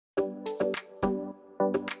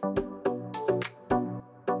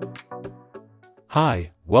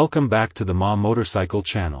Hi, welcome back to the Ma Motorcycle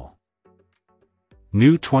channel.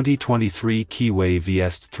 New 2023 Keeway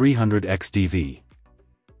Vieste 300 XDV.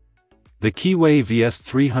 The Keeway Vieste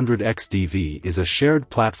 300 XDV is a shared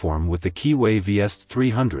platform with the Keeway Vieste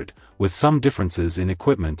 300, with some differences in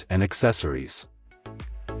equipment and accessories.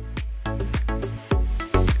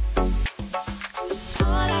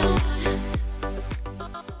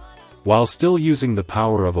 While still using the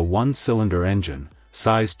power of a one-cylinder engine,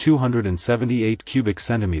 size 278 cubic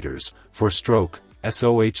centimeters, 4-stroke,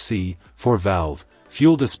 SOHC, 4-valve,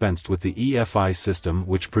 fuel dispensed with the EFI system,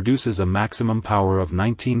 which produces a maximum power of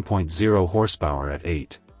 19.0 horsepower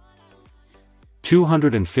at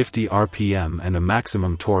 250 RPM and a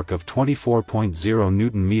maximum torque of 24.0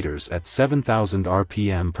 Newton meters at 7,000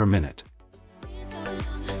 RPM per minute.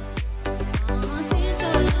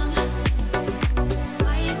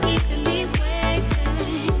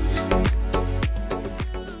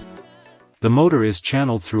 The motor is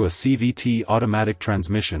channeled through a CVT automatic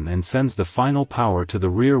transmission and sends the final power to the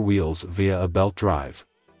rear wheels via a belt drive.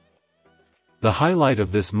 The highlight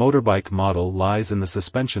of this motorbike model lies in the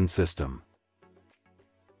suspension system.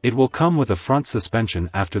 It will come with a front suspension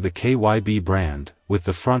after the KYB brand, with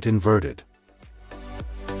the front inverted.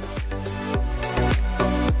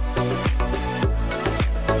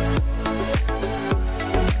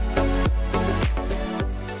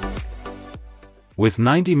 With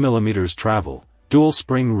 90 mm travel, dual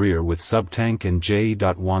spring rear with sub-tank and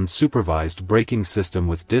J.1 supervised braking system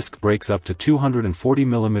with disc brakes up to 240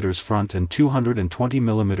 mm front and 220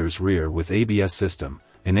 mm rear with ABS system,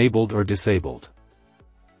 enabled or disabled.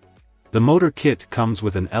 The motor kit comes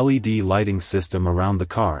with an LED lighting system around the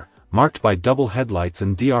car, marked by double headlights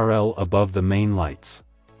and DRL above the main lights.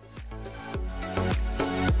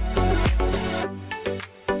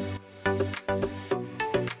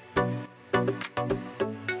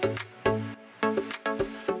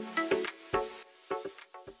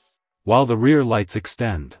 While the rear lights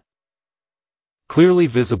extend. Clearly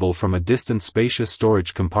visible from a distant, spacious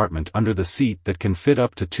storage compartment under the seat that can fit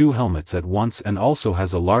up to 2 helmets at once and also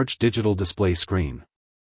has a large digital display screen.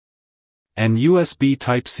 An USB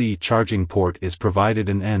Type-C charging port is provided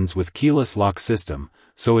and ends with keyless lock system,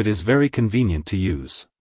 so it is very convenient to use.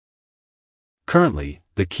 Currently,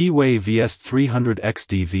 the Keeway Vieste 300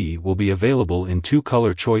 XDV will be available in 2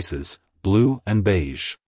 color choices, blue and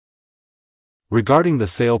beige. Regarding the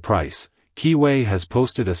sale price, Keeway has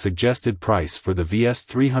posted a suggested price for the Vieste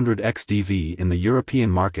 300 XDV in the European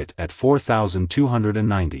market at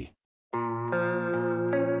 $4,290.